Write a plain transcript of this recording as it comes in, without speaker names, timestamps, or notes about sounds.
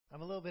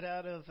I'm a little bit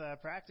out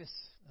of practice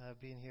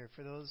being here.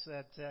 For those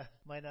that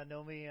might not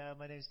know me,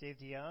 my name is Dave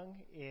DeYoung,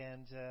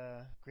 and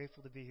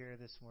grateful to be here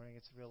this morning.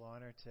 It's a real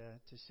honor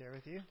to share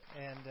with you.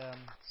 And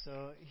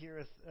so here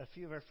with a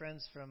few of our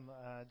friends from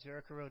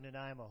Jericho Road,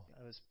 Nanaimo.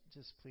 I was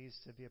just pleased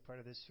to be a part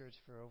of this church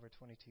for over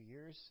 22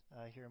 years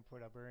here in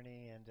Port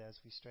Alberni, and as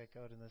we strike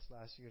out in this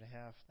last year and a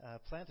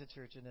half, plant a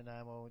church in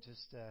Nanaimo.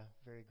 Just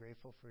very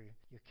grateful for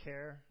your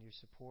care, your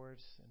support,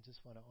 and just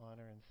want to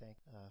honor and thank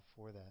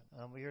for that.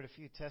 We heard a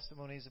few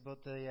testimonies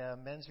about the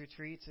men's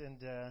retreat, and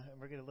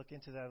we're going to look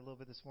into that a little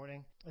bit this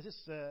morning.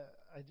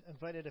 I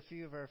invited a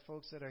few of our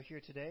folks that are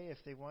here today if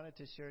they wanted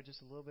to share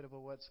just a little bit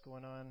about what's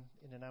going on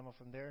in Nanaimo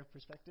from their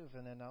perspective,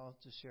 and then I'll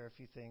just share a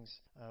few things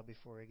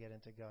before we get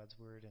into God's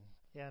Word.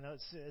 And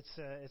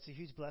it's a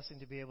huge blessing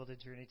to be able to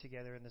journey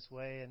together in this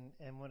way.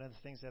 And one of the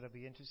things that'll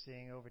be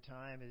interesting over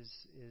time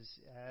is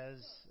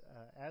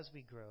as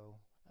we grow,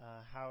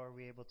 how are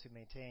we able to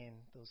maintain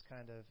those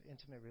kind of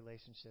intimate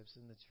relationships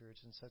in the church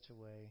in such a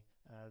way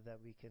that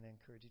we can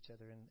encourage each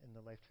other in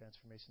the life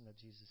transformation that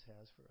Jesus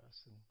has for us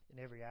and in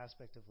every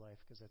aspect of life?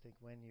 Because I think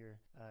when you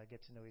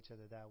get to know each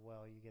other that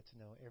well, you get to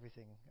know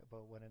everything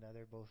about one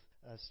another, both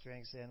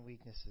strengths and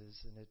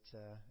weaknesses.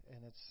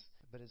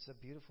 But it's a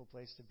beautiful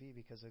place to be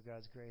because of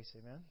God's grace.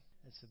 Amen.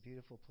 It's a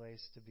beautiful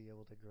place to be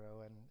able to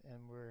grow, and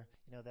we're,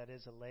 that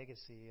is a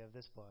legacy of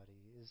this body,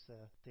 is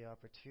the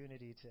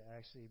opportunity to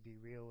actually be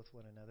real with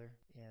one another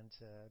and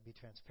to be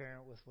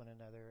transparent with one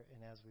another,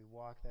 and as we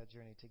walk that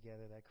journey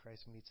together, that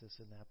Christ meets us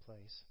in that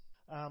place.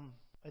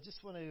 I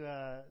just want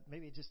to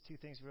maybe just two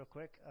things real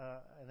quick,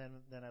 and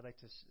then I'd like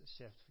to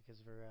shift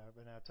because we're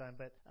running out of time.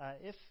 But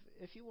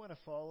if you want to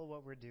follow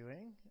what we're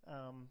doing,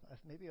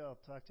 maybe I'll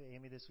talk to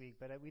Amy this week.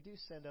 But we do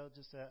send out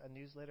just a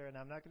newsletter, and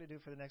I'm not going to do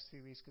it for the next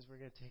few weeks because we're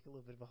going to take a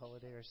little bit of a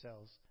holiday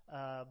ourselves.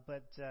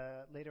 But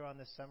later on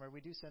this summer,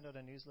 we do send out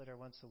a newsletter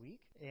once a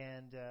week,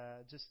 and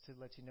just to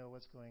let you know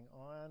what's going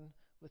on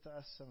with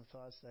us, some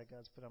thoughts that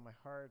God's put on my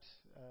heart,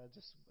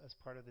 just as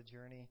part of the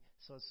journey.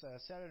 So it's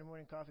Saturday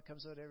morning coffee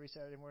comes out every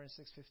Saturday morning,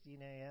 6:15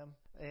 a.m.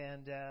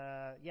 And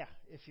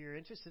if you're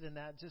interested in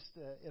that, just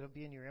it'll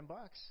be in your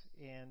inbox,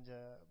 and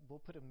we'll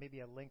put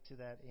maybe a link to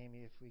that, Amy,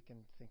 if we can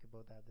think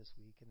about that this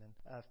week. And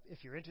then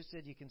if you're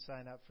interested, you can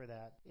sign up for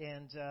that.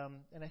 And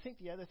I think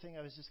the other thing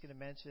I was just going to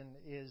mention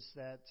is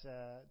that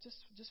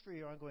just for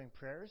your ongoing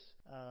prayers,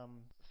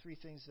 three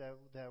things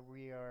that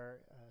we are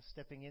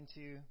stepping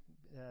into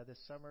this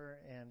summer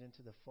and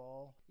into the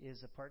fall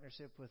is a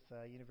partnership with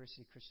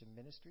University Christian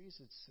Ministries.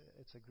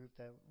 It's a group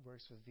that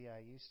works with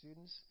VIU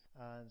students,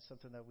 and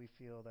something that we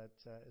feel that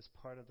is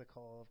part of the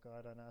call of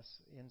God on us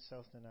in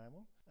South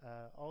Nanaimo.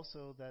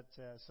 Also that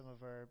some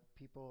of our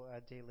people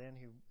at Daylin,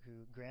 who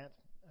Grant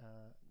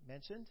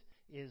mentioned,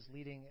 is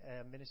leading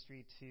a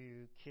ministry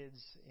to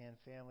kids and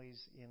families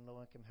in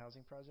low-income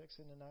housing projects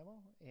in Nanaimo,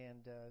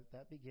 and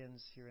that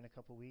begins here in a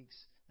couple weeks.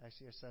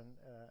 Actually, our son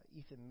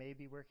Ethan may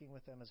be working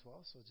with them as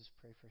well, so just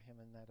pray for him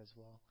in that as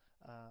well.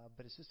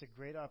 But it's just a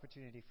great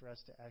opportunity for us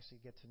to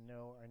actually get to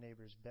know our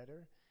neighbors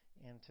better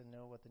and to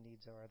know what the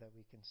needs are that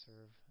we can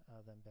serve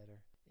them better.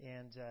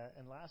 And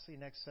lastly,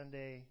 next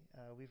Sunday,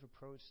 we've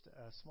approached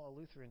a small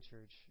Lutheran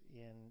church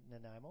in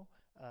Nanaimo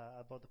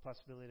about the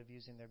possibility of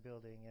using their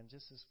building. And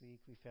just this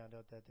week, we found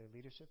out that their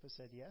leadership has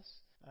said yes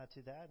to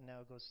that, and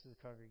now it goes to the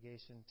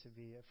congregation to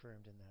be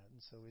affirmed in that.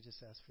 And so we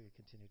just ask for your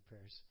continued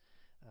prayers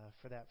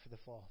for that for the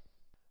fall.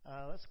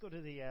 Let's go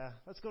to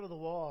the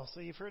wall.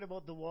 So you've heard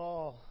about the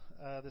wall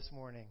this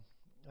morning.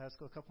 Let's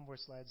go a couple more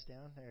slides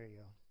down. There you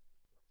go.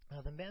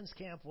 The men's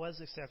camp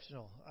was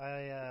exceptional.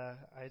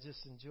 I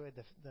just enjoyed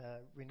the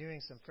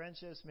renewing some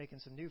friendships, making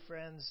some new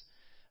friends,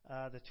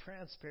 the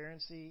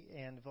transparency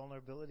and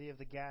vulnerability of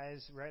the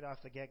guys right off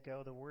the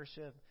get-go, the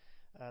worship,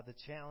 the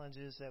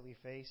challenges that we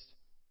faced.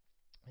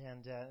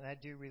 And I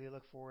do really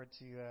look forward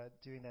to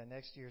doing that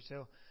next year.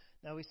 So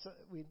now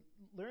we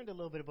learned a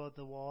little bit about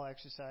the wall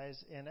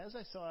exercise, and as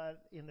I saw it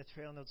in the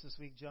trail notes this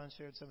week, John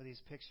shared some of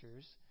these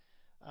pictures.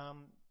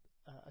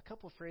 A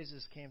couple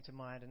phrases came to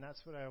mind, and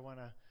that's what I want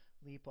to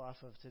leap off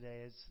of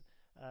today. Is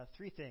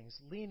three things: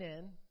 lean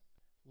in,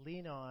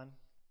 lean on,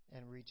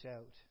 and reach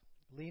out.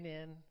 Lean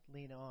in,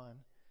 lean on,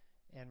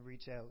 and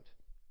reach out.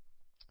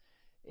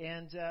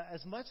 And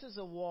as much as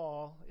a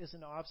wall is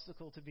an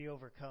obstacle to be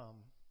overcome,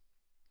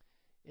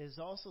 it is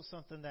also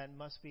something that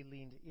must be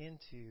leaned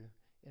into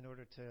in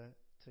order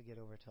to get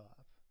over top.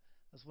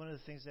 That's one of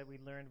the things that we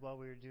learned while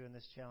we were doing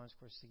this challenge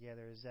course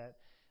together, is that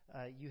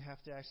you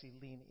have to actually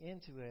lean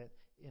into it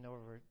in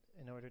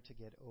order to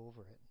get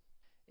over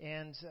it.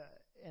 And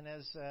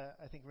as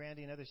I think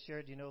Randy and others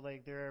shared,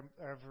 there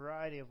are a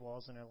variety of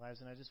walls in our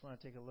lives, and I just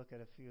want to take a look at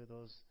a few of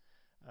those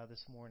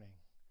this morning.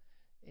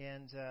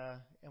 And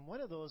one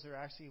of those are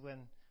actually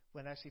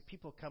when actually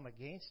people come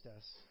against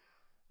us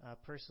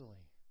personally.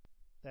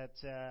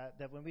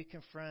 That when we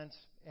confront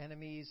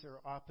enemies or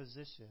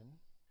opposition,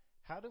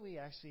 how do we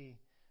actually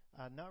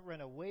not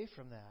run away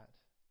from that,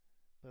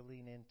 but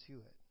lean into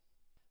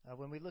it?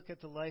 When we look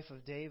at the life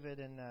of David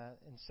in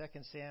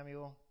 2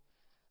 Samuel,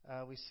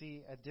 we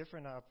see at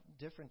different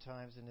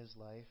times in his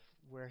life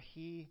where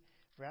he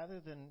rather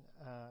than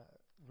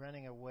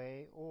running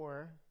away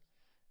or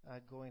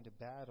going to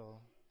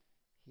battle,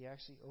 he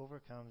actually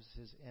overcomes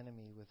his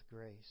enemy with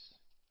grace.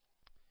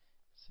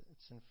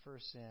 It's in 1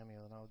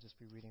 Samuel, and I'll just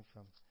be reading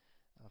from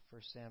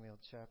 1 Samuel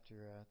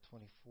chapter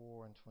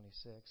 24 and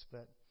 26.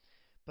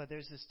 But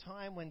there's this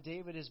time when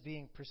David is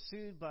being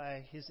pursued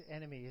by his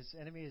enemy. His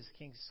enemy is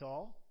King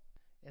Saul,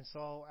 and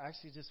Saul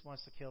actually just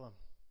wants to kill him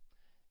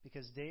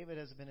because David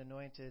has been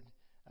anointed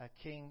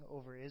king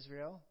over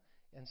Israel,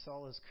 and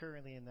Saul is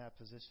currently in that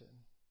position.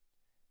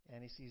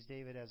 And he sees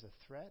David as a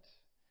threat,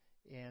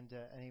 and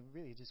he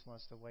really just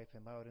wants to wipe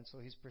him out. And so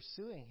he's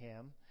pursuing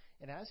him,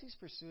 and as he's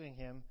pursuing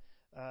him,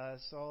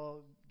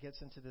 Saul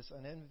gets into this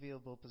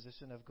unenviable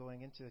position of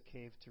going into a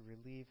cave to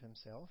relieve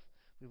himself.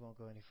 We won't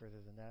go any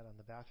further than that on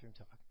the bathroom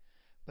talk.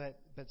 But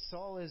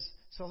Saul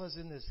is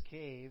in this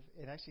cave,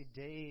 and actually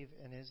Dave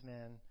and his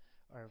men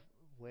are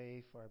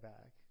way far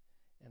back.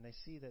 And they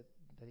see that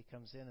he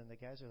comes in, and the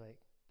guys are like,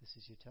 "This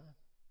is your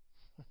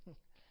time."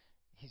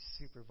 He's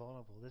super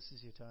vulnerable. This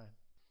is your time.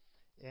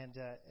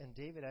 And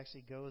David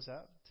actually goes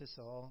up to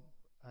Saul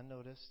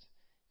unnoticed,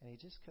 and he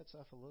just cuts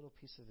off a little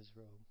piece of his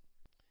robe.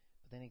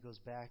 But then he goes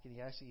back, and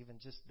he actually, even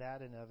just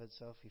that in of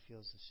itself, he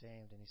feels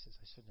ashamed, and he says,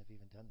 "I shouldn't have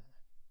even done that."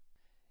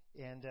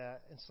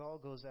 And Saul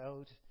goes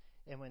out,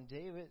 and when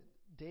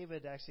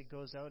David actually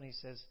goes out and he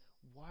says,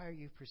 "Why are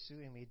you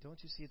pursuing me?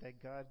 Don't you see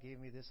that God gave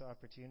me this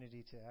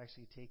opportunity to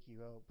actually take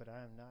you out, but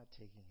I am not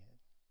taking it."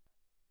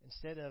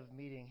 Instead of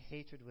meeting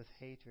hatred with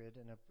hatred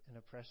and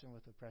oppression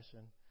with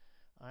oppression,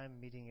 I'm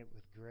meeting it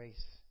with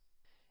grace.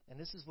 And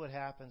this is what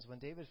happens. When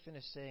David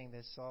finished saying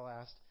this, Saul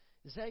asked,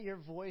 "Is that your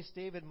voice,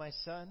 David, my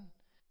son?"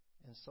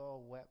 And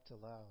Saul wept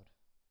aloud.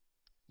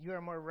 "You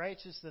are more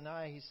righteous than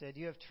I," he said.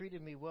 "You have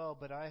treated me well,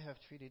 but I have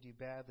treated you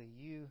badly.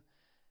 You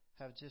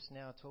have just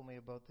now told me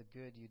about the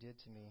good you did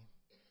to me.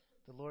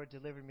 The Lord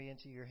delivered me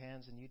into your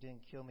hands, and you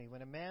didn't kill me.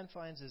 When a man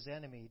finds his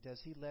enemy,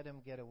 does he let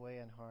him get away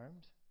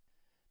unharmed?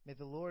 May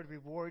the Lord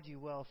reward you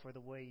well for the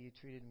way you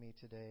treated me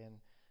today,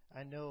 and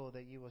I know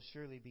that you will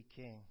surely be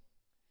king,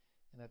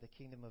 and that the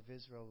kingdom of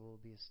Israel will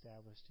be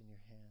established in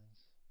your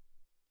hands."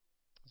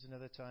 There's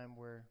another time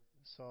where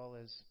Saul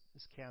is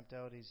camped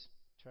out. He's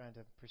trying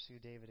to pursue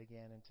David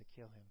again and to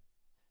kill him.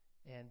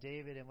 And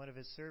David and one of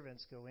his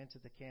servants go into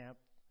the camp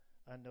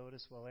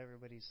unnoticed while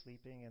everybody's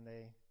sleeping, and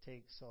they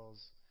take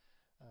Saul's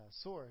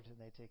sword, and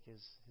they take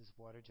his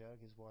water jug,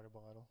 his water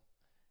bottle,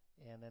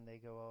 and then they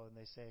go out and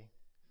they say,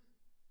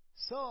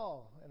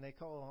 "Saul," and they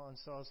call on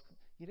Saul's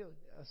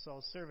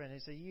servant. They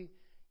say,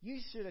 "You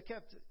should have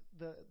kept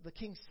the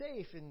king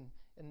safe, and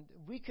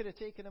we could have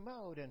taken him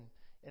out." And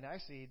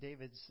actually,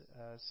 David's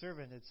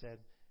servant had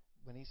said,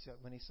 when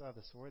he saw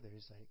the sword there,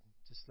 he's like,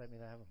 "Just let me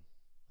have him.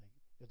 Like,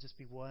 it'll just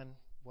be one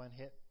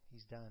hit,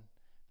 he's done."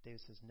 But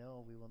David says,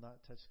 "No, we will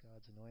not touch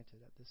God's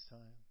anointed at this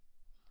time."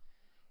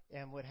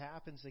 And what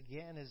happens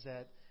again is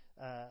that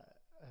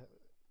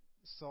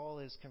Saul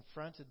is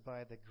confronted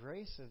by the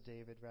grace of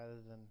David rather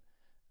than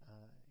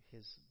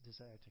his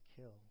desire to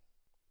kill.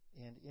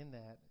 And in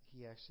that,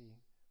 he actually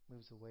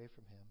moves away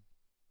from him.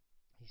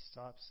 He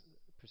stops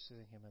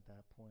pursuing him at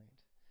that point.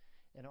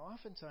 And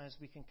oftentimes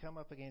we can come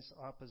up against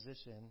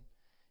opposition,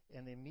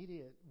 and the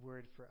immediate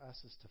word for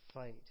us is to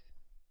fight,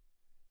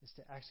 is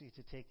to actually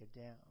to take it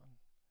down.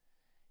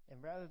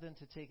 And rather than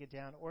to take it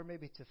down, or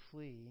maybe to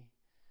flee,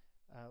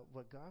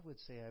 what God would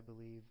say, I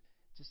believe,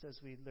 just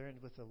as we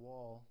learned with the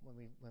wall when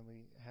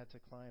we had to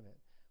climb it,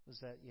 was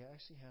that you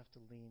actually have to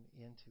lean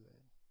into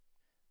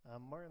it.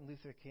 Martin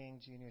Luther King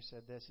Jr.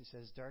 said this. He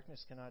says,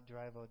 "Darkness cannot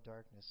drive out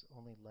darkness.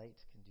 Only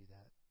light can do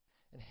that.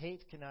 And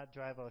hate cannot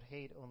drive out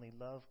hate. Only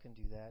love can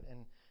do that."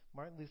 And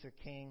Martin Luther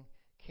King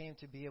came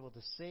to be able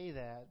to say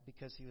that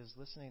because he was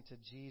listening to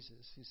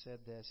Jesus, who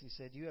said this. He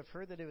said, "You have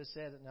heard that it was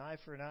said, an eye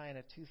for an eye and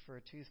a tooth for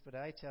a tooth. But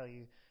I tell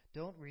you,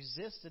 don't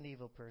resist an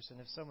evil person.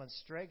 If someone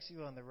strikes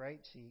you on the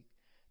right cheek,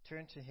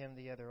 turn to him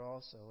the other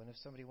also. And if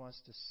somebody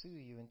wants to sue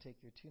you and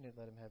take your tunic,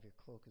 let him have your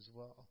cloak as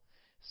well.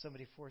 If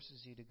somebody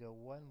forces you to go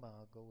 1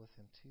 mile, go with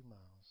him 2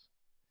 miles.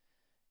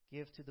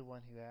 Give to the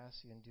one who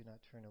asks you, and do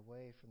not turn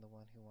away from the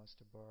one who wants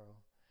to borrow.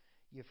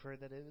 You've heard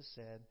that it was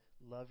said,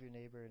 love your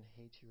neighbor and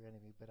hate your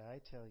enemy. But I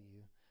tell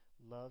you,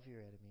 love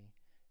your enemy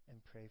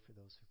and pray for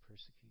those who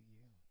persecute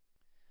you."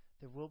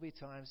 There will be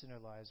times in our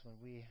lives when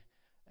we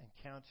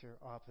encounter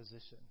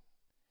opposition,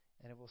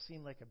 and it will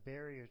seem like a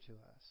barrier to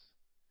us.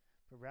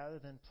 But rather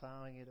than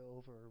plowing it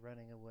over or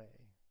running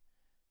away,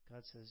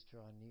 God says,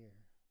 draw near.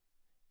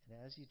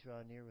 And as you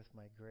draw near with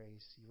my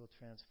grace, you will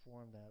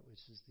transform that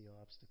which is the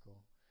obstacle,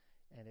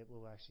 and it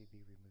will actually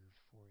be removed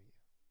for you.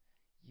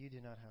 You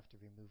do not have to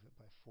remove it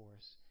by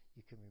force.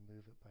 You can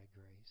remove it by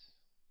grace.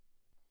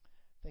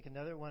 I think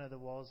another one of the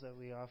walls that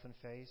we often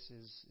face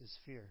is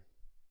fear.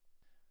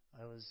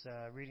 I was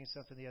reading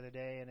something the other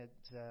day, and it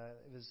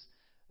was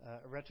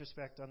a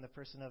retrospect on the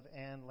person of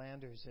Ann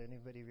Landers.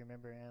 Anybody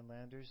remember Ann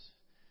Landers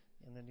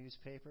in the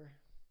newspaper?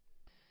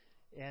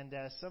 And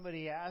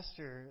somebody asked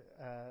her,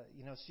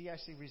 she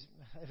actually,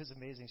 it was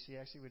amazing, she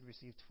actually would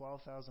receive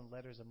 12,000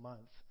 letters a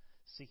month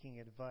seeking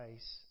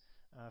advice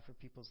for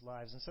people's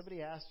lives. And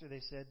somebody asked her,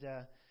 they said,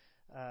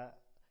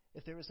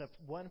 if there was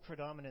one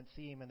predominant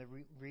theme in the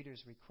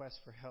reader's request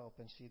for help,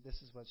 and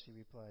this is what she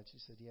replied. She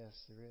said, yes,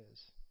 there is.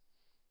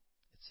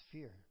 It's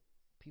fear.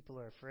 People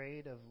are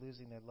afraid of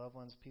losing their loved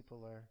ones.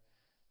 People are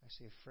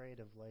actually afraid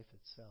of life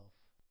itself.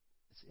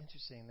 It's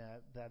interesting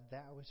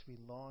that which we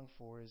long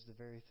for is the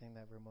very thing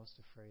that we're most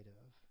afraid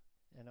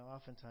of. And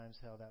oftentimes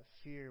how that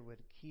fear would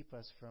keep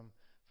us from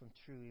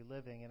truly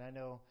living. And I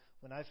know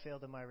when I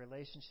failed in my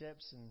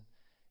relationships and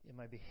in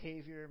my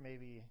behavior,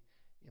 maybe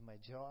in my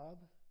job,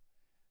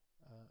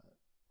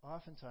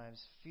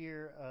 oftentimes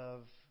fear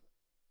of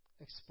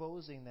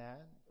exposing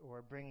that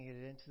or bringing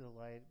it into the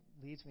light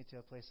leads me to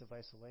a place of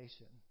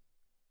isolation.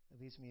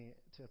 It leads me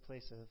to a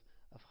place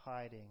of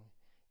hiding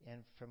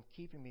and from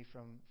keeping me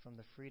from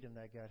the freedom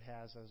that God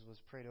has, as was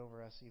prayed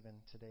over us even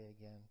today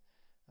again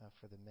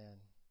for the men.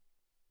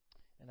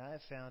 And I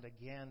have found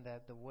again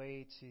that the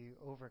way to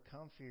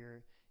overcome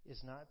fear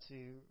is not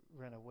to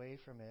run away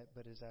from it,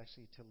 but is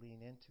actually to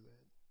lean into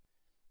it.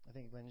 I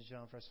think when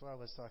Jean-Francois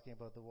was talking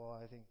about the wall,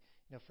 I think,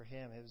 for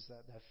him, it was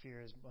that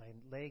fear, is my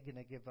leg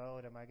going to give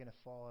out? Am I going to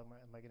fall?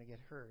 Am I going to get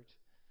hurt?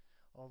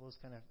 All those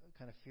kind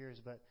of fears.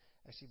 But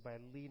actually by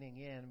leaning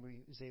in,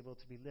 we was able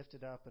to be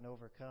lifted up and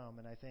overcome.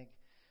 And I think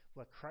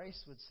what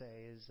Christ would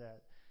say is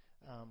that,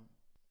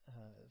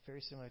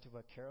 very similar to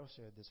what Carol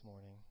shared this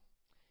morning,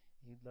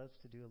 He'd love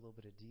to do a little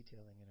bit of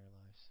detailing in our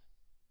lives.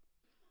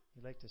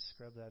 He'd like to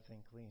scrub that thing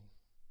clean.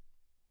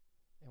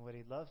 And what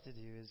He'd love to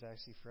do is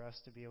actually for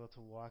us to be able to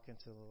walk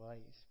into the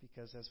light.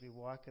 Because as we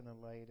walk in the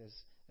light, as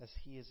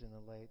He is in the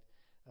light,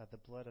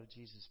 the blood of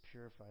Jesus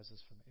purifies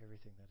us from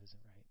everything that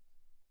isn't right.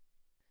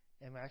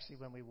 And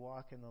actually when we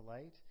walk in the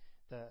light,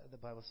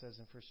 the Bible says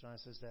in 1 John,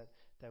 it says that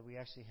we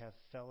actually have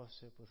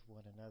fellowship with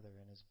one another,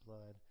 and His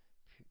blood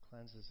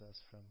cleanses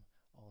us from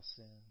all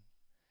sin.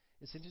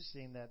 It's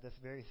interesting that the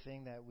very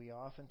thing that we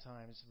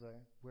oftentimes,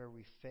 where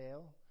we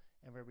fail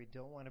and where we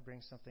don't want to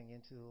bring something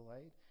into the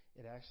light,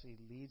 it actually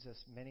leads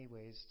us many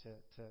ways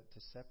to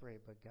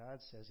separate. But God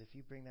says, if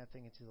you bring that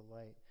thing into the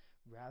light,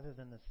 rather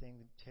than the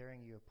thing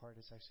tearing you apart,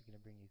 it's actually going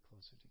to bring you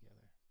closer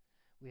together.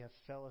 We have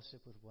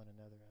fellowship with one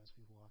another as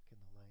we walk in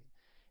the light.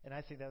 And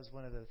I think that was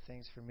one of the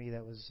things for me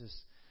that was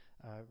just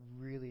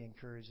really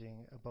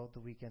encouraging about the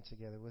weekend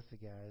together with the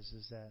guys,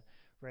 is that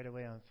right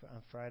away on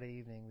Friday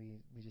evening,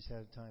 we just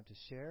had time to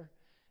share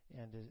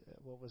and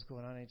what was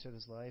going on in each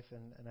other's life.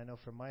 And I know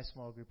for my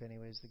small group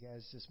anyways, the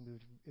guys just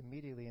moved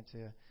immediately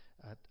into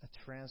a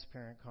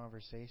transparent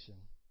conversation.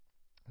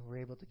 And we're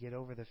able to get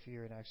over the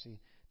fear and actually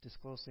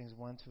disclose things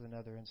one to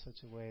another in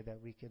such a way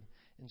that we can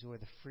enjoy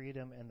the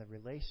freedom and the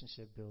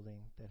relationship building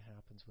that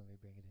happens when we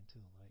bring it into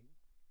the light.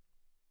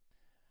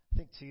 I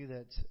think too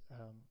that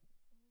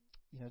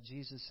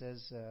Jesus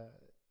says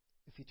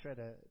if you try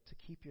to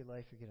keep your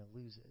life, you're going to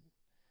lose it.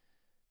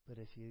 But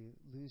if you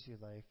lose your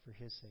life for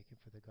His sake and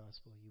for the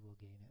gospel, you will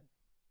gain it.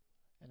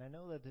 And I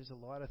know that there's a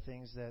lot of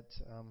things that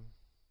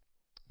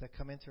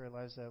come into our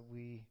lives that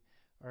we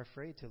are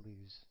afraid to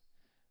lose.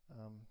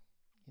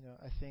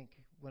 I think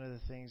one of the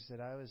things that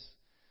I was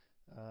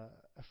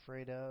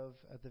afraid of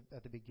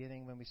at the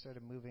beginning when we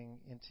started moving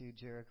into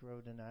Jericho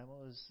Road in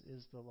Nanaimo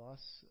is the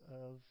loss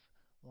of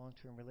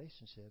long-term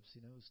relationships.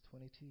 It was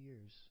 22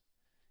 years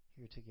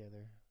here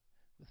together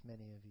with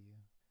many of you.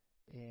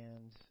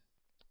 And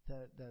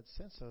that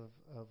sense of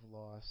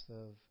loss,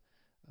 of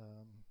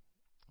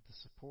the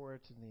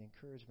support and the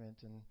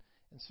encouragement, and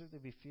certainly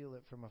we feel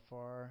it from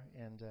afar,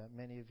 and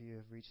many of you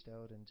have reached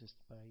out and just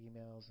by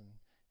emails and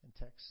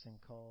texts and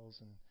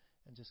calls and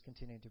just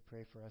continuing to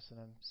pray for us, and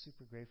I'm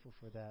super grateful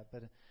for that.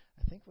 But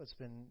I think what's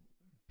been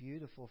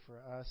beautiful for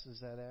us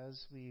is that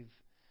as we've,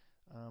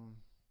 I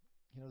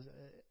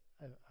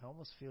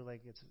almost feel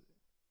like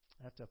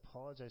I have to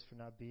apologize for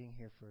not being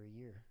here for a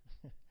year.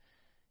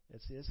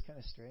 It's kind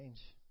of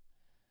strange.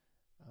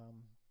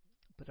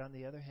 But on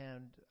the other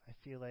hand, I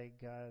feel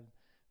like God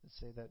would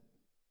say that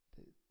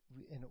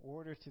in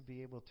order to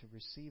be able to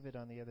receive it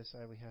on the other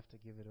side, we have to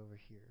give it over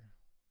here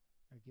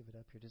or give it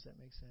up here. Does that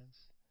make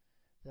sense?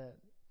 That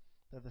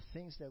the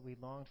things that we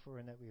longed for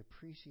and that we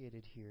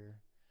appreciated here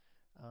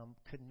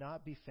could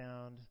not be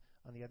found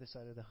on the other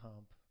side of the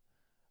hump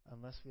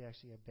unless we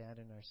actually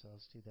abandon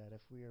ourselves to that.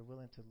 If we are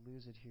willing to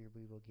lose it here,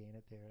 we will gain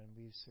it there, and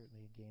we've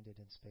certainly gained it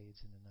in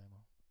spades in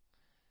Nanaimo.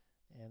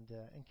 And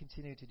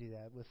continue to do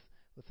that with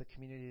the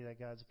community that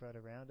God's brought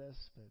around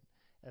us. But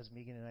as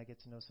Megan and I get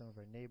to know some of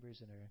our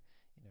neighbors in our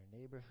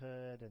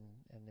neighborhood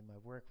and in my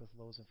work with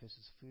Loaves and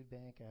Fishes Food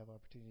Bank, I have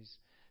opportunities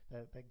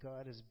that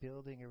God is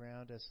building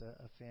around us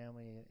a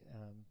family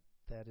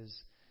that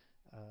is,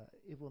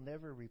 it will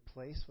never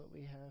replace what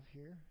we have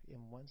here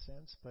in one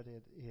sense, but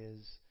it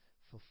is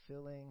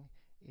fulfilling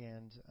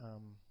and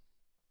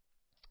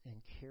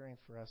caring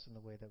for us in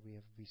the way that we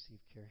have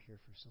received care here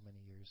for so many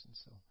years. And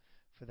so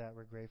for that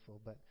we're grateful.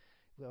 But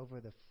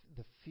over the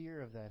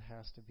fear of that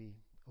has to be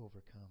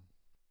overcome.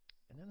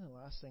 And then the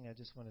last thing I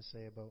just want to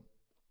say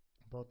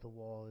about the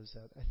wall is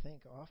that I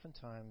think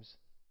oftentimes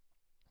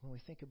when we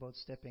think about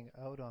stepping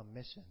out on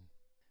mission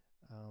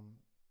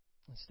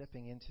and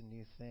stepping into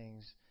new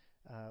things,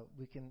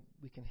 we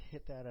can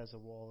hit that as a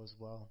wall as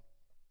well.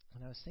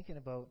 And I was thinking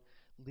about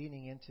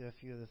leaning into a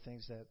few of the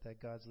things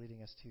that God's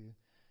leading us to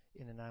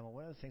in Nanaimo.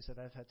 One of the things that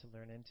I've had to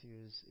learn into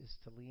is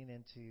to lean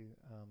into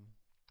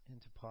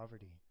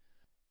poverty.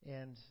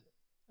 And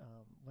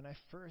when I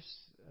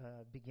first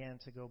began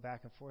to go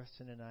back and forth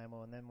to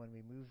Nanaimo, and then when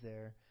we moved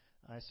there,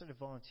 I started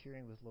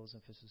volunteering with Loaves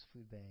and Fishes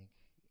Food Bank.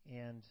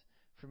 And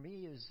for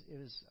me,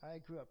 I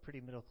grew up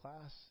pretty middle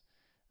class,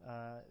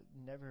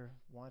 never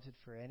wanted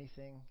for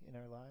anything in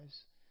our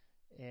lives.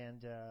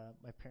 And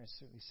my parents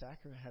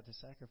certainly had to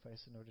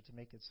sacrifice in order to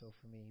make it so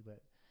for me.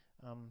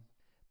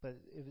 But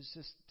it was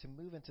just to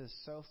move into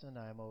South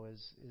Nanaimo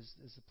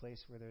is a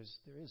place where there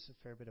is a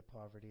fair bit of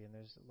poverty, and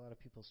there's a lot of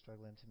people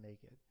struggling to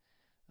make it.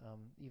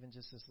 Even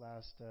just this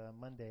last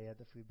Monday at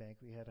the food bank,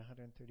 we had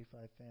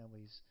 135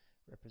 families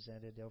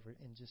represented over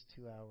in just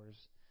 2 hours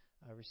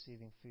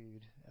receiving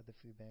food at the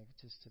food bank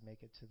just to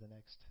make it to the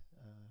next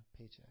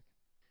paycheck.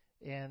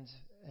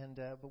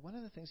 But one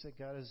of the things that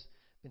God has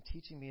been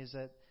teaching me is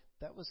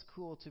that was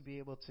cool to be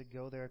able to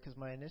go there, because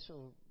my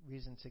initial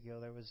reason to go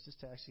there was just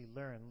to actually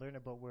learn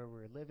about where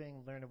we're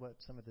living, learn about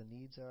some of the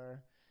needs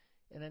are.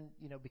 And then,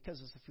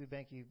 because it's a food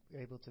bank,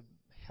 you're able to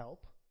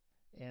help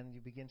and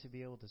you begin to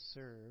be able to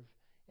serve.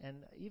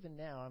 And even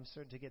now, I'm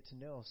starting to get to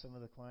know some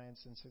of the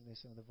clients and certainly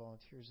some of the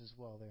volunteers as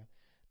well.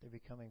 They're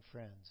becoming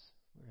friends.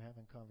 We're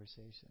having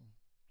conversation.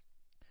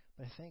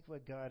 But I think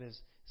what God is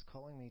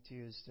calling me to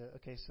is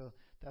so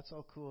that's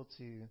all cool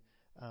to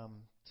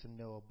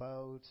know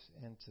about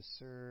and to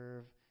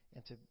serve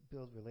and to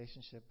build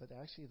relationship, but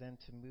actually then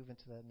to move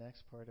into that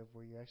next part of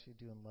where you're actually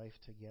doing life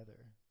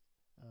together,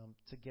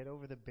 to get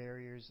over the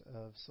barriers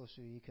of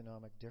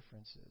socioeconomic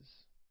differences.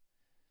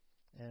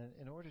 And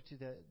in order to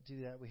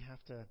do that, we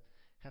have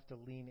to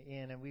lean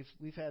in, and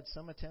we've had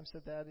some attempts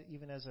at that,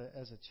 even as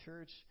a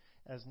church.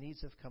 As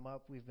needs have come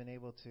up, we've been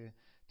able to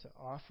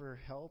offer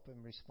help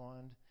and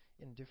respond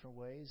in different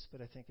ways.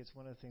 But I think it's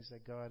one of the things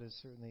that God is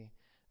certainly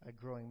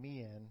growing me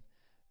in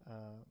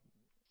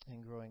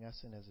and growing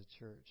us in as a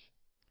church.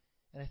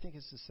 And I think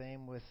it's the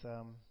same with.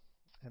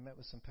 I met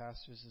with some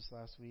pastors this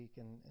last week,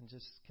 and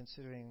just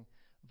considering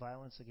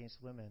violence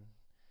against women.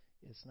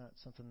 It's not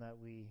something that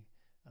we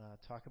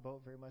talk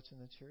about very much in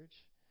the church.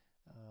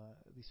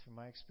 At least from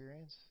my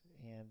experience,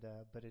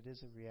 but it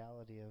is a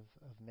reality of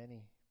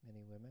many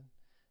women,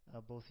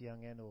 both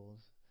young and old.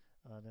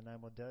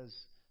 Nanaimo does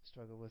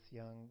struggle with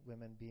young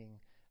women being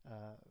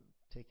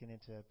taken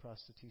into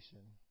prostitution.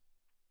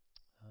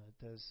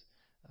 It does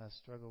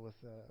struggle with.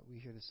 We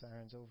hear the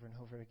sirens over and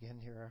over again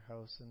near our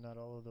house, and not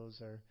all of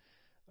those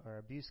are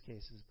abuse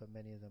cases, but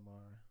many of them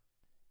are.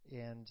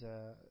 And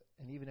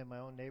even in my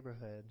own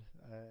neighborhood,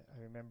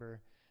 I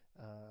remember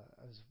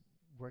I was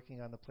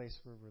working on the place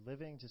where we're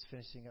living, just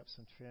finishing up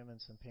some trim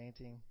and some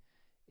painting,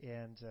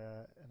 and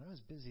I was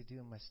busy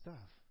doing my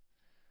stuff,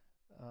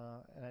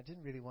 and I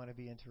didn't really want to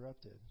be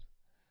interrupted.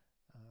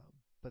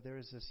 But there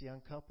was this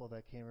young couple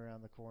that came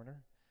around the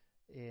corner,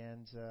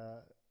 and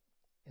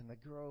the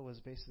girl was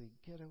basically,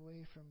 "Get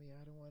away from me!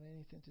 I don't want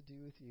anything to do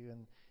with you."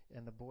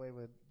 And the boy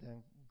would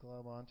then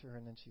glove onto her,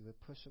 and then she would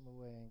push him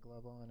away and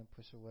glove on and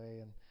push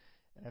away. And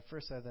at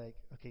first I was like,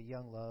 "Okay,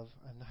 young love,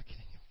 I'm not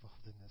getting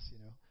involved in this,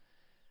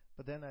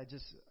 But then I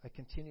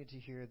continued to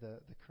hear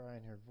the cry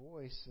in her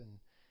voice,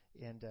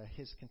 and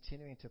his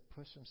continuing to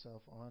push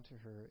himself onto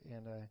her,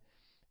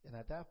 and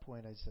at that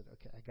point I said,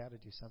 okay, I got to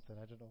do something.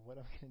 I don't know what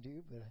I'm going to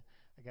do, but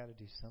I got to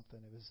do something.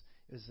 It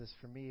was this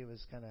for me. It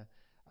was kind of,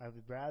 I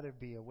would rather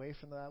be away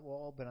from that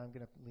wall, but I'm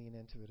going to lean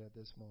into it at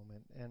this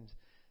moment.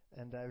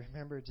 And I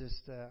remember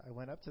I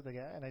went up to the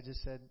guy and I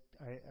just said,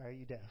 are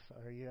you deaf?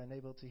 Are you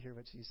unable to hear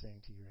what she's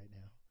saying to you right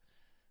now?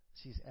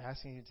 She's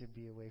asking you to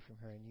be away from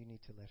her, and you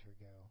need to let her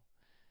go.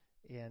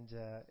 And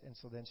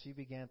so then she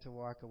began to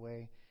walk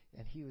away,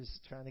 and he was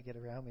trying to get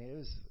around me. It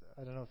was,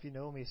 I don't know if you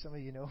know me, some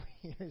of you know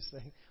me. It's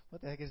like,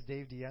 what the heck is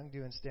Dave DeYoung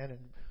doing standing?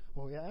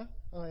 Oh yeah,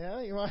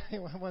 you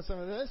want some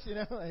of this?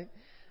 Like,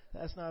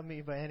 that's not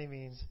me by any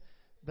means.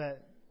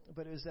 But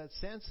it was that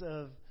sense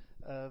of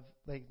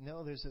like,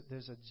 no, there's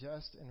a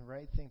just and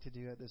right thing to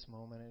do at this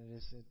moment, and it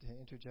is to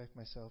interject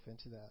myself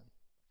into that.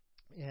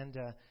 And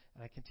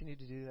I continued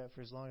to do that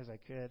for as long as I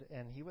could,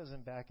 and he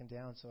wasn't backing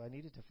down, so I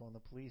needed to phone the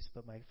police,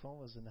 but my phone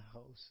was in the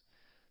house.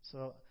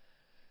 So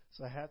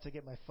I had to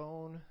get my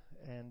phone,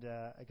 and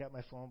I got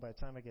my phone. By the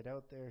time I get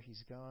out there,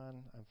 he's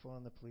gone. I'm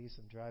phoning the police.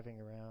 I'm driving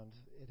around.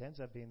 It ends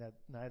up being that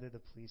neither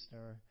the police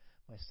nor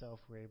myself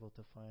were able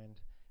to find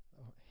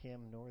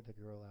him nor the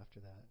girl after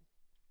that.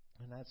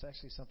 And that's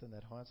actually something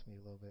that haunts me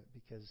a little bit,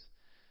 because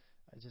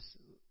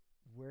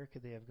where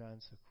could they have gone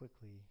so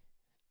quickly?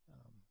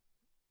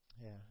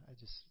 I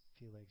just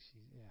feel like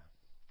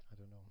I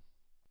don't know.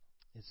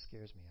 It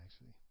scares me,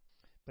 actually.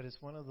 But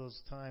it's one of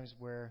those times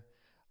where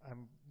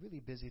I'm really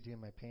busy doing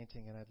my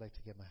painting and I'd like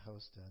to get my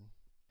house done.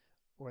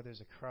 Or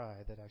there's a cry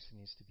that actually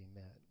needs to be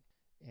met.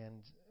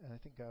 And I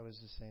think God was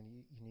just saying,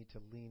 you need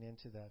to lean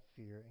into that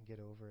fear and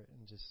get over it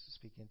and just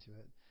speak into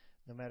it.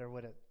 No matter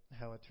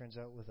how it turns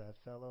out with that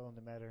fellow,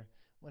 no matter,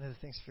 one of the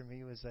things for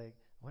me was like,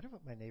 I wonder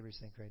what my neighbors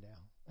think right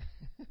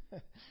now.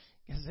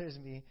 Because there's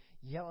me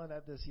yelling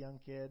at this young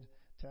kid,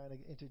 trying to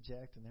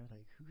interject, and they're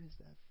like, who is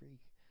that freak?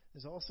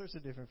 There's all sorts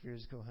of different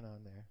fears going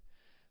on there.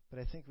 But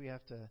I think we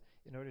have to,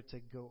 in order to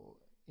go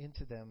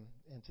into them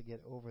and to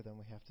get over them,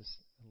 we have to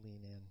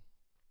lean in.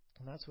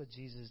 And that's what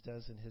Jesus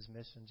does in his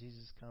mission.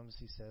 Jesus comes,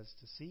 he says,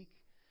 to seek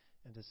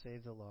and to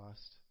save the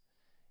lost.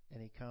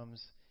 And he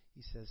comes,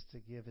 he says, to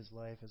give his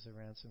life as a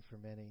ransom for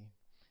many.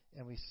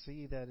 And we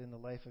see that in the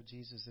life of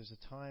Jesus, there's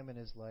a time in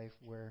his life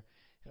where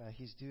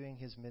he's doing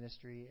his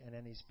ministry, and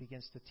then he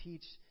begins to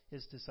teach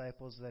his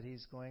disciples that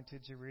he's going to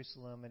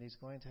Jerusalem and he's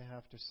going to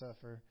have to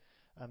suffer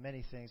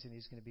many things, and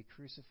he's going to be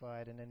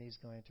crucified, and then he's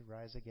going to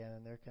rise again.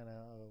 And they're kind of,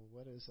 oh,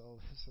 what is all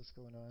this that's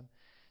going on?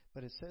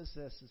 But it says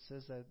this, it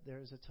says that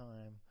there is a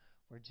time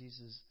where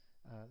Jesus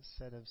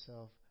set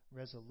himself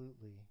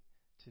resolutely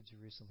to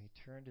Jerusalem. He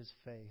turned his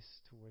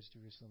face towards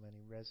Jerusalem, and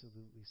he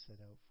resolutely set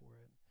out for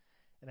it.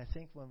 And I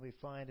think when we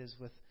find as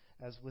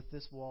with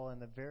this wall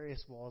and the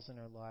various walls in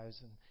our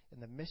lives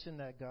and the mission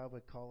that God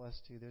would call us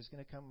to, there's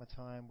going to come a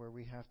time where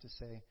we have to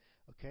say,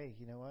 okay,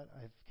 you know what?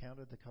 I've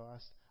counted the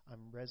cost. I'm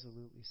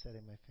resolutely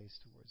setting my face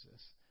towards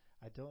this.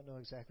 I don't know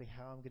exactly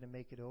how I'm going to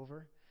make it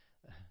over,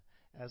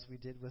 as we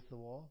did with the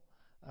wall,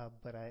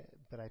 but I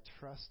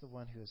trust the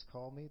one who has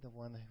called me, the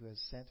one who has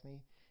sent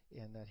me,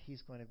 and that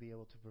he's going to be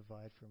able to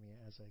provide for me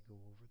as I go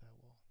over that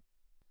wall.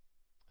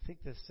 I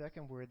think the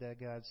second word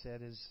that God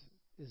said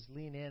is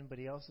lean in, but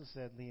he also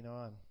said lean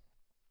on.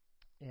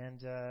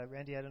 And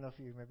Randy, I don't know if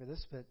you remember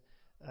this, but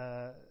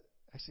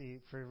actually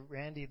for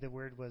Randy the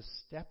word was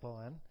step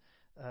on,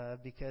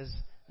 because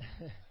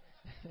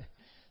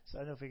so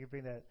I don't know if we could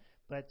bring that,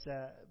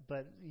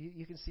 but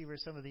you can see where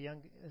some of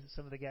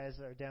the guys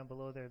that are down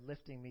below, they're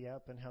lifting me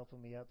up and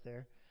helping me up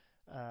there.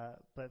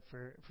 But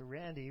for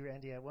Randy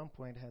at one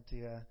point had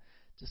to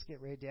just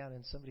get right down,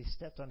 and somebody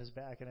stepped on his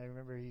back, and I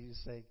remember he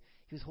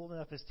was holding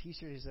up his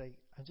T-shirt. He's like,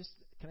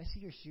 can I see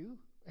your shoe?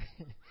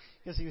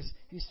 Because he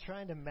was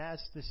trying to match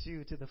the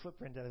shoe to the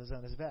footprint that was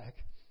on his back.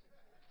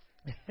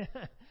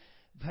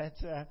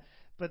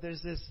 But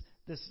there's this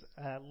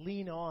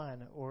lean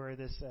on, or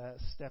this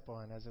step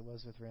on, as it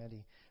was with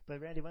Randy.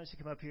 But Randy, why don't you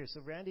come up here?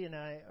 So Randy and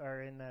I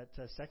are in that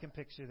second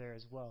picture there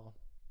as well.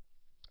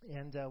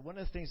 And one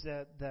of the things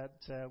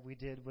that we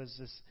did was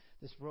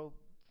this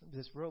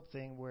rope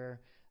thing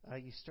where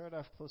you start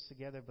off close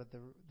together, but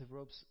the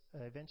ropes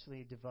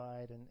eventually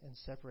divide and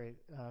separate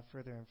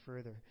further and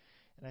further.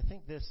 And I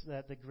think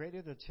that the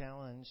greater the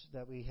challenge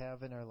that we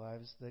have in our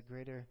lives,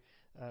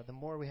 the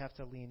more we have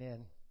to lean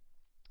in.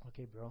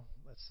 Okay, bro,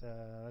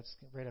 let's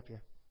get right up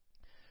here.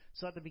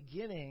 So at the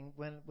beginning,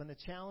 when the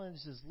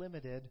challenge is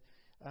limited,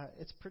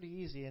 it's pretty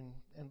easy, and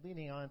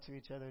leaning on to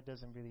each other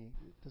doesn't really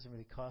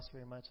cost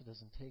very much. It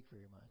doesn't take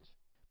very much.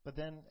 But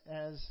then,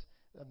 as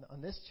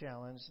on this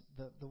challenge,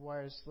 the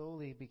wires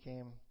slowly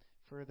became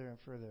further and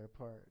further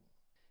apart.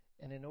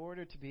 And in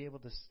order to be able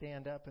to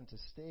stand up and to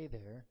stay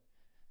there,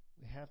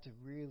 we have to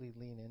really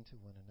lean into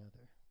one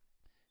another.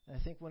 And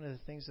I think one of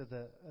the things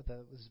that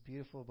was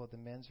beautiful about the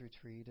men's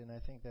retreat, and I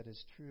think that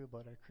is true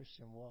about our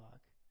Christian walk,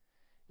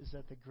 is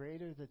that the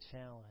greater the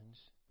challenge,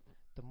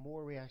 the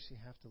more we actually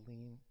have to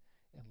lean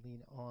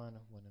on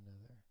one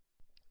another.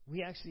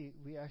 We actually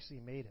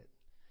made it,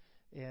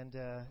 and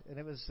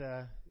it was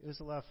a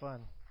lot of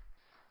fun.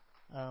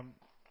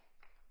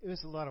 It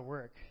was a lot of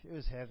work. It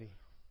was heavy,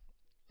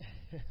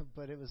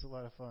 but it was a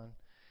lot of fun.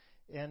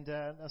 And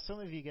now some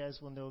of you guys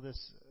will know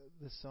this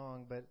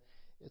song, but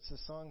it's a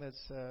song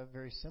that's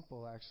very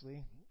simple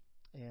actually,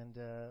 and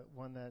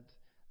one that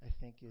I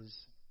think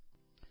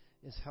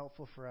is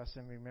helpful for us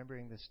in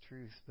remembering this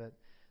truth. But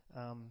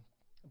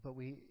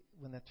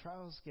when the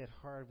trials get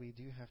hard, we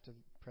do have to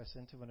press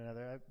into one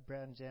another.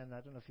 Brad and Jan,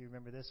 I don't know if you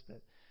remember this,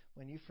 but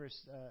when you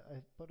first,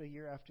 about a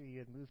year after you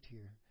had moved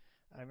here,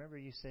 I remember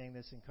you saying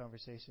this in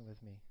conversation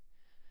with me,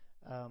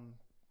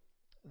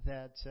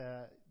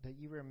 that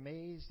you were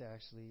amazed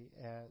actually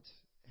at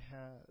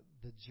how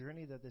the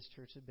journey that this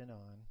church had been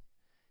on,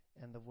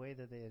 and the way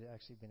that they had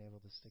actually been able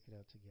to stick it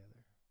out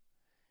together.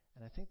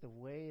 And I think the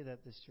way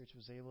that this church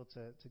was able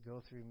to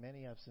go through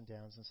many ups and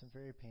downs and some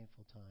very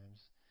painful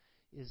times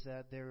is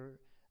that there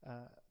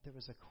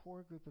was a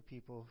core group of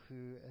people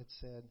who had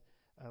said,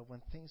 when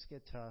things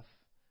get tough,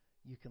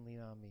 you can lean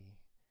on me.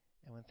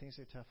 And when things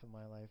are tough in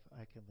my life,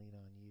 I can lean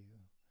on you.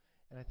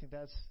 And I think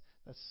that's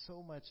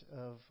so much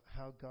of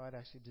how God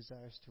actually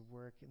desires to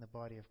work in the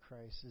body of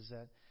Christ, is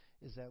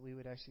that we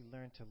would actually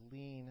learn to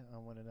lean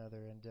on one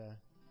another. And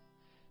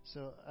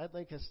so I'd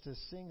like us to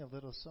sing a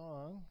little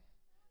song.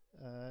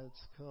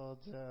 It's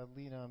called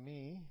Lean on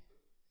Me.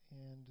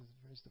 And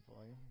where's the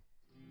volume?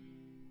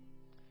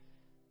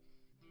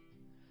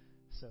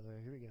 So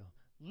here we go.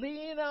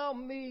 Lean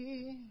on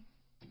me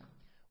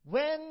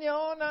when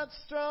you're not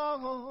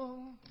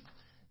strong,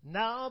 and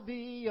I'll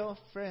be your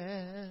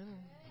friend.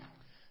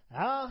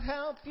 I'll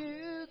help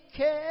you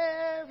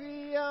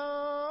carry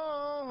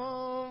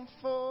on,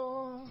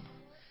 for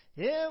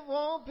it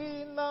won't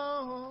be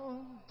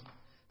long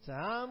till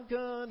I'm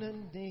gonna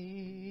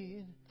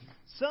need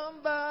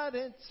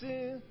somebody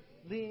to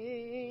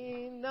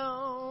lean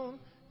on.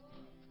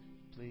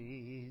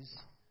 Please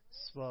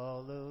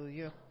swallow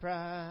your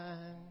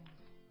pride.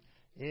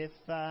 If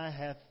I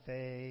have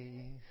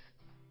faith,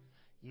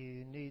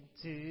 you need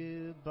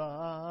to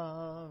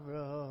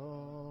borrow,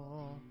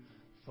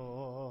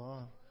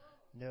 for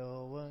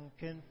no one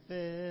can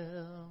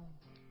fill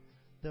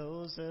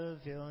those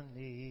of your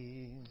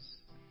needs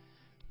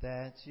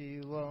that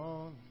you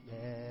won't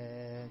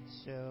let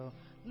show.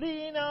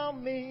 Lean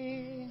on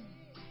me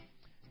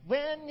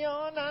when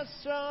you're not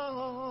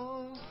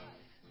strong,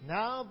 and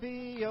I'll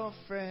be your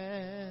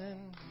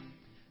friend.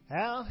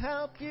 I'll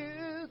help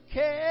you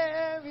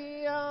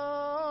carry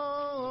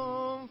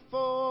on,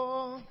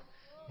 for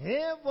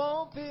it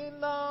won't be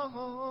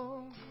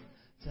long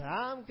till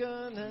I'm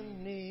gonna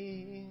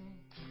need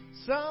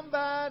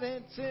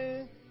somebody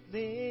to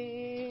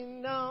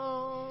lean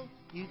on.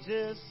 You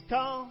just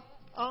call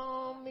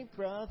on me,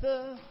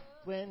 brother,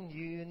 when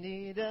you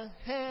need a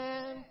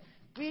hand.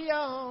 We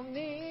all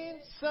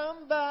need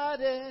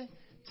somebody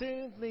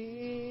to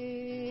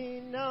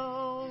lean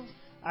on.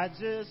 I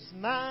just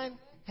might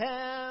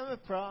have a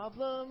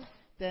problem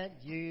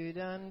that you'd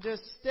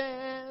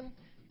understand.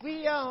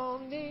 We all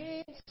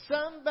need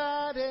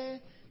somebody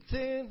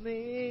to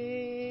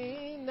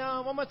lean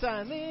on. One more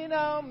time. Lean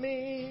on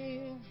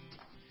me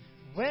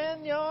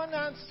when you're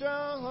not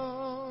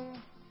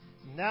strong,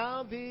 and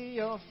I'll be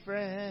your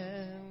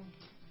friend.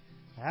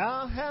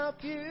 I'll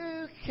help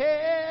you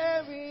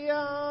carry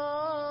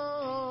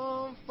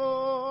on,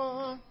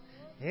 for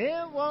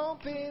it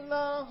won't be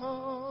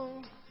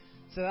long,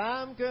 so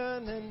I'm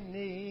gonna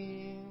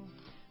need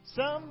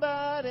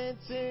somebody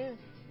to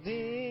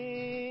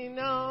lean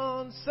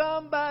on,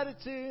 somebody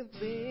to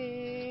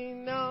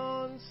lean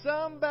on,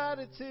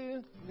 somebody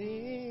to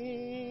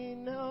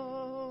lean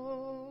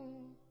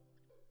on.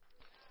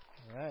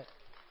 All right.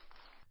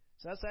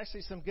 So that's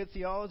actually some good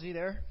theology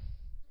there.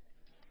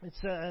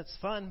 It's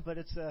fun, but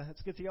it's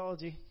good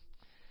theology,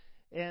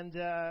 and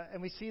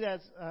we see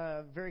that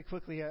very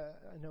quickly. I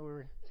know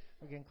we're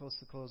getting close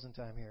to closing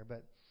time here,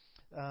 but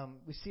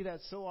we see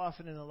that so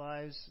often in the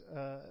lives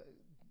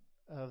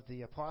of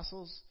the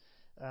apostles.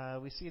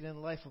 We see it in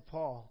the life of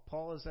Paul.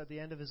 Paul is at the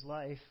end of his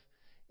life,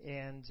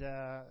 and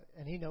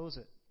he knows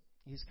it.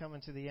 He's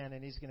coming to the end,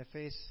 and he's going to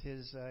face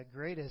his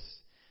greatest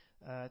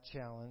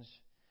challenge,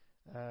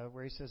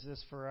 where he says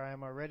this: "For I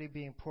am already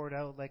being poured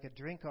out like a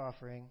drink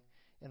offering,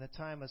 and the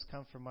time has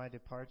come for my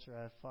departure.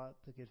 I have fought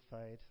the good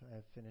fight. I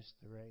have finished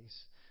the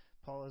race."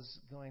 Paul is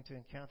going to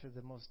encounter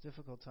the most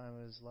difficult time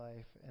of his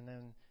life, and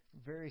then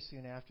very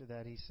soon after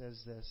that, he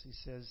says this. He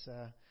says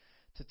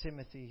to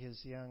Timothy,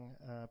 his young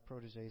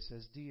protege, he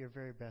says, "Do your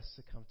very best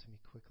to come to me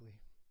quickly."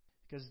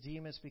 Because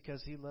Demas,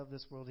 because he loved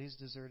this world, he's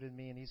deserted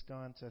me, and he's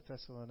gone to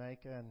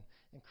Thessalonica,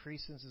 and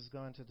Crescens has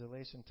gone to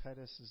Galatia, and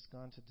Titus has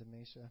gone to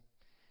Dalmatia.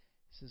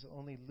 He says,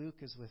 "Only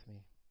Luke is with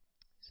me."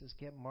 He says,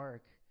 "Get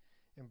Mark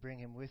and bring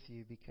him with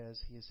you, because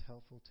he is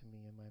helpful to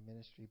me in my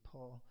ministry."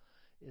 Paul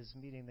is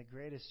meeting the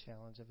greatest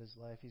challenge of his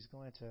life. He's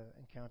going to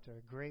encounter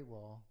a great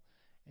wall,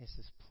 and he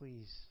says,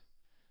 "Please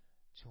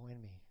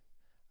join me.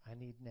 I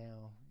need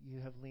now. You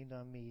have leaned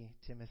on me,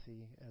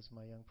 Timothy, as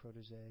my young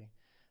protege.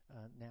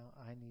 Now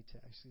I need to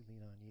actually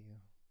lean on you.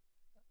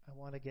 I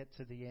want to get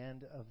to the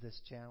end of this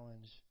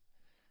challenge,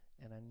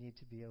 and I need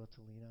to be able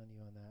to lean on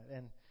you on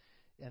that."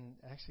 And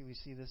actually, we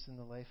see this in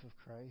the life of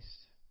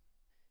Christ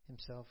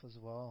himself as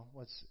well.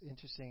 What's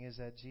interesting is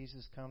that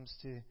Jesus comes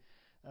to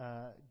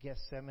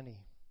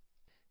Gethsemane,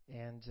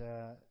 and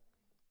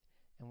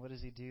what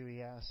does he do?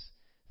 He asks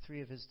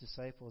 3 of his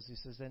disciples. He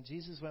says, "Then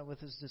Jesus went with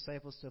his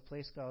disciples to a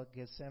place called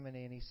Gethsemane,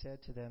 and he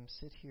said to them,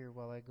 'Sit here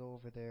while I go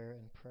over there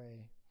and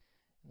pray.'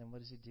 And then what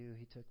does he do?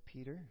 He took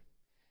Peter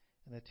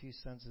and the 2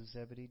 sons of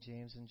Zebedee,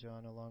 James and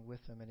John, along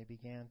with him, and he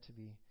began to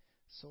be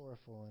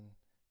sorrowful and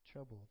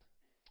troubled.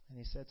 And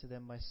he said to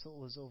them, 'My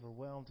soul is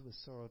overwhelmed with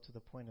sorrow to the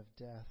point of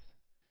death.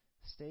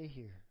 Stay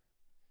here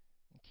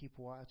and keep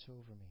watch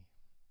over me.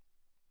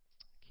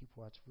 Keep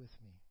watch with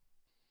me.'"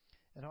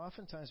 And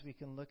oftentimes we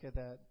can look at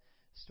that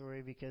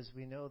story because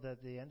we know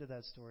that the end of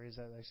that story is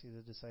that actually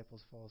the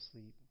disciples fall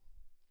asleep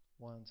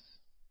once,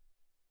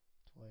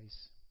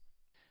 twice.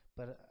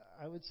 But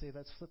I would say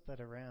let's flip that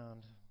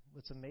around.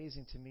 What's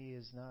amazing to me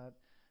is not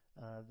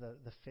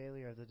the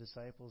failure of the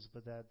disciples,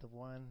 but that the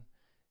one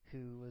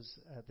who was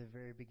at the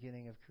very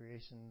beginning of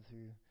creation,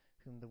 through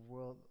whom the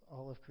world,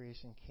 all of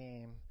creation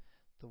came,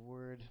 the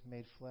Word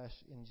made flesh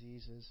in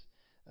Jesus,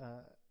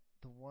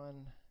 the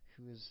one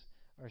who is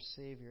our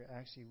Savior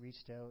actually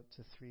reached out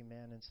to 3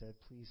 men and said,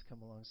 "Please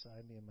come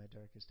alongside me in my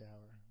darkest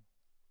hour."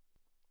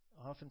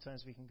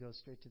 Oftentimes we can go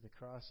straight to the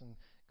cross and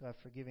God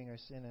forgiving our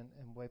sin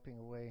and wiping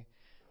away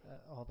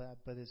all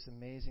that, but it's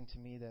amazing to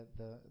me that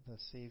the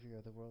Savior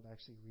of the world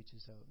actually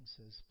reaches out and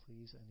says,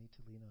 "Please, I need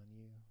to lean on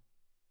you."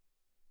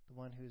 The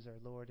one who is our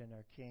Lord and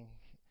our King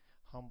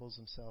humbles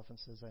himself and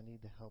says, "I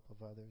need the help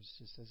of others."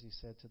 Just as he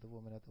said to the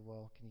woman at the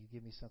well, "Can you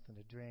give me something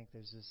to drink?"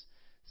 There's this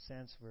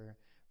sense where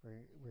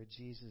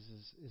Jesus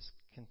is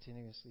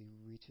continuously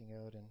reaching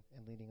out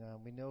and leaning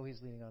on. We know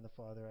he's leaning on the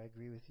Father. I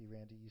agree with you,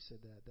 Randy. You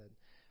said that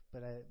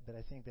but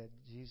I think that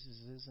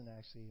Jesus isn't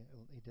actually,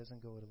 he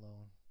doesn't go it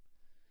alone.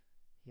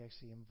 He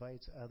actually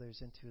invites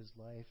others into his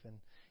life,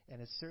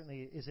 and it's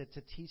certainly, is it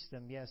to teach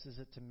them? Yes. Is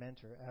it to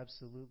mentor?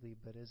 Absolutely.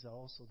 But is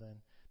also then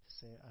to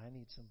say, I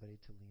need somebody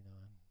to lean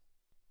on.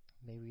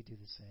 May we do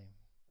the same.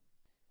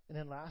 And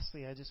then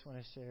lastly, I just want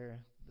to share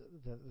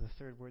the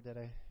third word that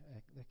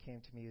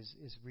came to me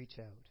is reach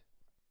out.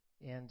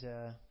 And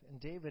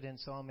David in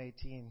Psalm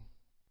 18,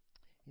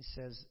 he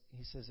says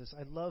this,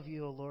 I love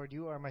you, O Lord,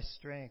 you are my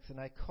strength, and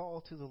I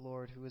call to the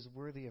Lord who is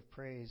worthy of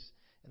praise,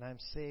 and I am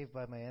saved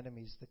by my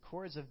enemies. The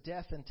cords of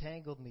death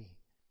entangled me.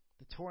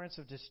 The torrents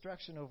of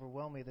destruction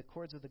overwhelmed me. The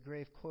cords of the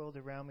grave coiled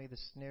around me. The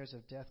snares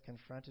of death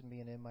confronted me,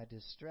 and in my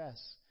distress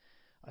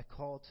I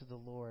called to the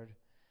Lord.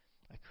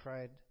 I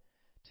cried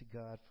to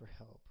God for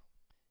help.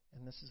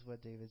 And this is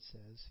what David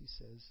says. He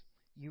says,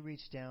 you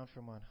reached down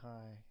from on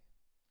high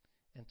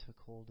and took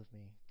hold of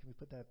me. Can we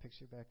put that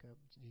picture back up,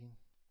 Gene?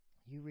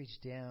 You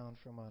reached down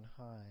from on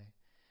high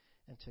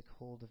and took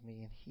hold of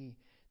me, and he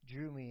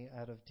drew me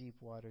out of deep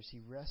waters.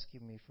 He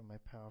rescued me from my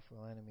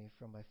powerful enemy,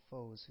 from my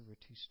foes who were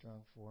too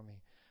strong for me.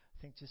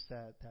 I think just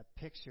that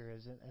picture,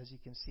 as you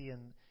can see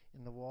in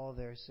the wall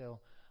there. So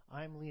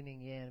I'm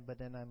leaning in, but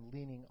then I'm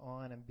leaning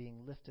on and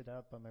being lifted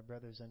up by my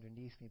brothers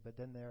underneath me. But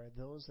then there are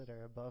those that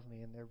are above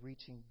me, and they're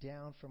reaching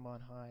down from on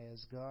high,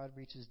 as God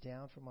reaches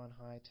down from on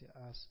high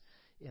to us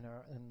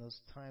in those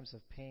times of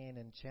pain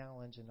and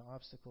challenge and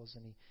obstacles,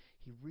 and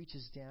he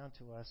reaches down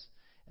to us.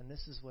 And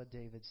this is what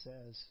David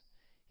says.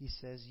 He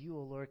says, you,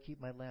 O Lord,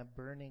 keep my lamp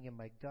burning, and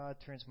my God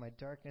turns my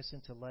darkness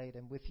into light.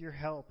 And with your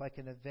help, I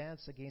can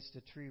advance against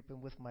a troop,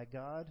 and with my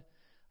God,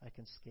 I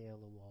can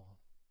scale a wall.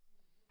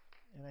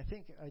 And I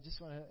think I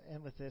just want to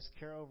end with this.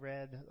 Carol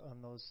read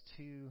on those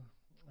two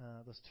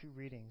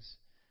readings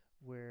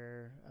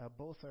where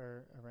both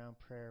are around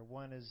prayer.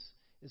 One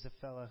is a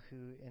fellow who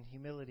in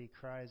humility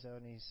cries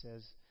out and he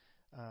says,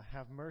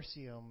 have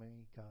mercy on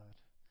me, God,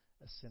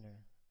 a sinner.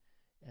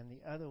 And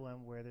the other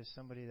one where there's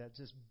somebody that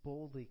just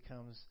boldly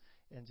comes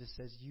and just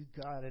says, you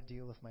got to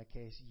deal with my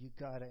case. You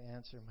got to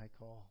answer my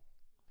call.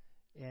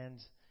 And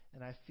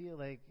I feel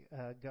like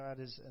God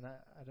is, and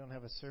I don't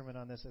have a sermon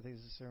on this. I think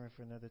it's a sermon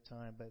for another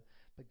time. But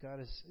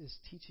God is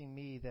teaching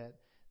me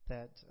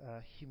that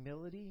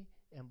humility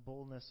and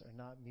boldness are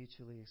not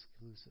mutually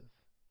exclusive.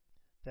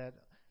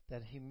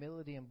 That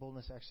humility and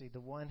boldness, actually, the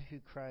one who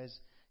cries,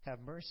 have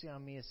mercy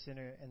on me, a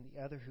sinner, and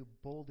the other who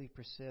boldly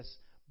persists,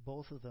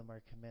 both of them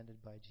are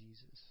commended by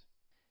Jesus.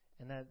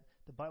 And that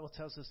the Bible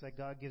tells us that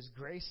God gives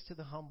grace to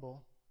the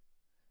humble,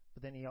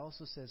 but then he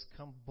also says,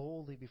 come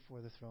boldly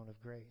before the throne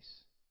of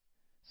grace.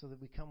 So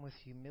that we come with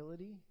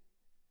humility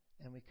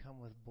and we come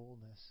with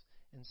boldness.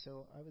 And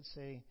so I would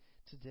say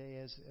today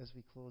as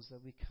we close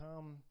that we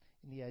come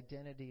in the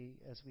identity,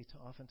 as we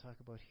often talk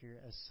about here,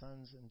 as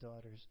sons and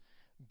daughters,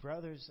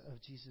 brothers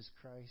of Jesus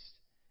Christ,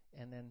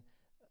 and then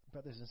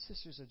brothers and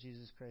sisters of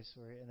Jesus Christ,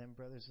 and then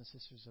brothers and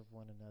sisters of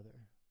one another.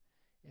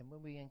 And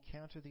when we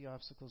encounter the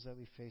obstacles that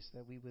we face,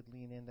 that we would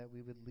lean in, that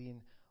we would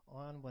lean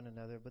on one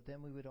another, but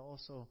then we would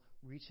also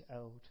reach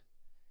out.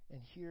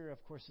 And here,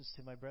 of course, it's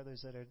to my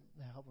brothers that are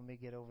helping me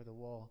get over the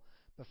wall.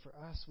 But for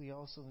us, we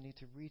also need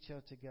to reach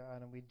out to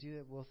God, and we do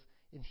it both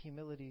in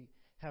humility.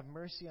 Have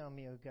mercy on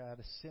me, O God,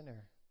 a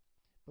sinner.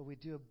 But we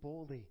do it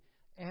boldly.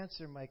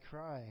 Answer my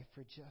cry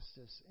for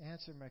justice.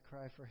 Answer my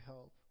cry for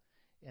help.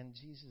 And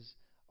Jesus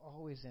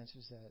always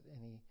answers that.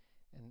 And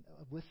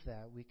with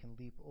that, we can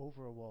leap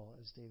over a wall,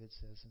 as David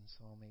says in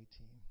Psalm 18.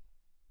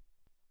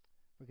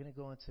 We're going to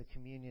go into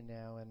communion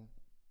now, and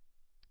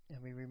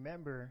we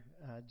remember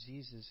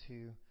Jesus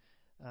who,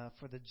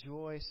 for the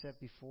joy set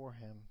before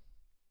him,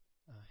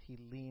 he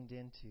leaned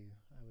into,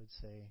 I would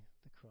say,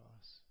 the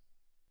cross.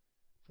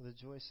 For the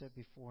joy set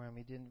before him,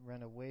 he didn't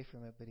run away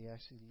from it, but he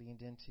actually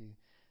leaned into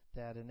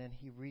that. And then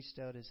he reached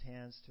out his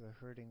hands to a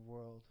hurting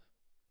world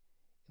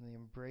in the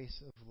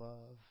embrace of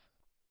love.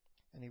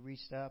 And he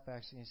reached up,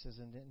 actually, and he says,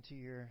 and into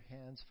your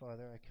hands,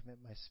 Father, I commit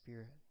my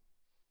spirit.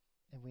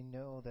 And we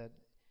know that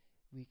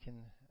we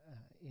can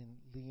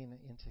lean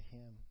into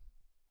him.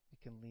 We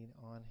can lean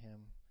on him.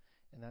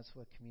 And that's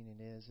what communion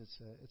is.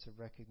 It's a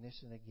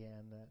recognition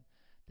again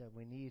that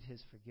we need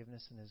his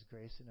forgiveness and his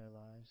grace in our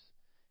lives,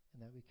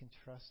 and that we can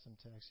trust him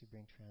to actually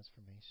bring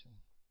transformation.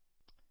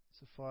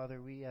 So,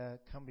 Father, we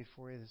come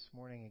before you this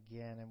morning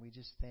again, and we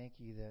just thank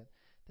you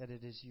that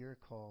it is your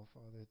call,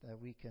 Father,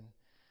 that we can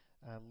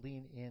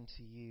lean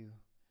into you.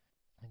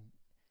 And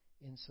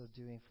in so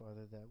doing,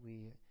 Father, that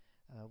we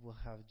will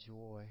have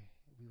joy,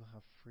 we will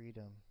have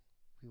freedom,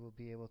 we will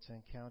be able to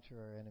encounter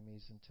our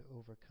enemies and to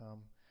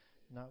overcome,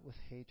 not with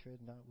hatred,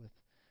 not with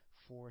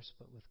force,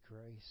 but with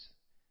grace,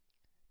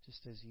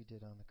 just as you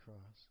did on the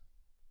cross.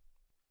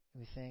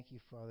 And we thank you,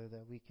 Father,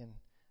 that we can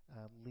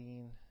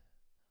lean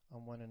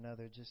on one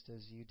another just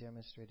as you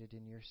demonstrated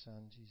in your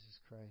Son, Jesus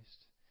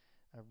Christ,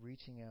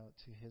 reaching out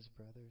to his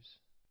brothers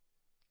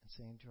and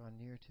saying, draw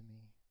near to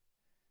me,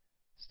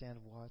 stand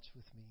watch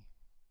with me.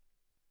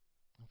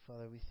 And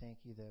Father, we thank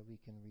you that we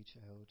can reach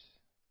out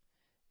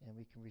and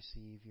we can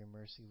receive your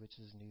mercy, which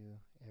is new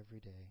every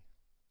day.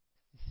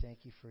 We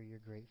thank you for your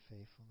great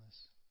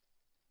faithfulness.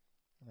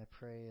 And I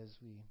pray as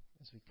we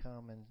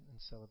come and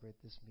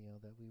celebrate this meal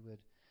that we would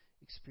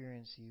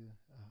experience you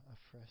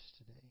afresh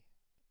today.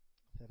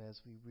 That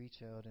as we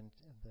reach out and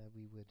that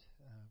we would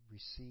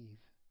receive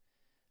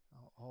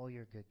all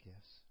your good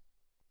gifts,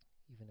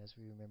 even as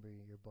we remember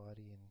your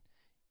body and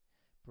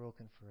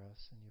broken for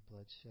us and your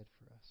blood shed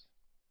for us.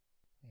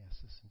 We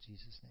ask this in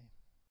Jesus' name.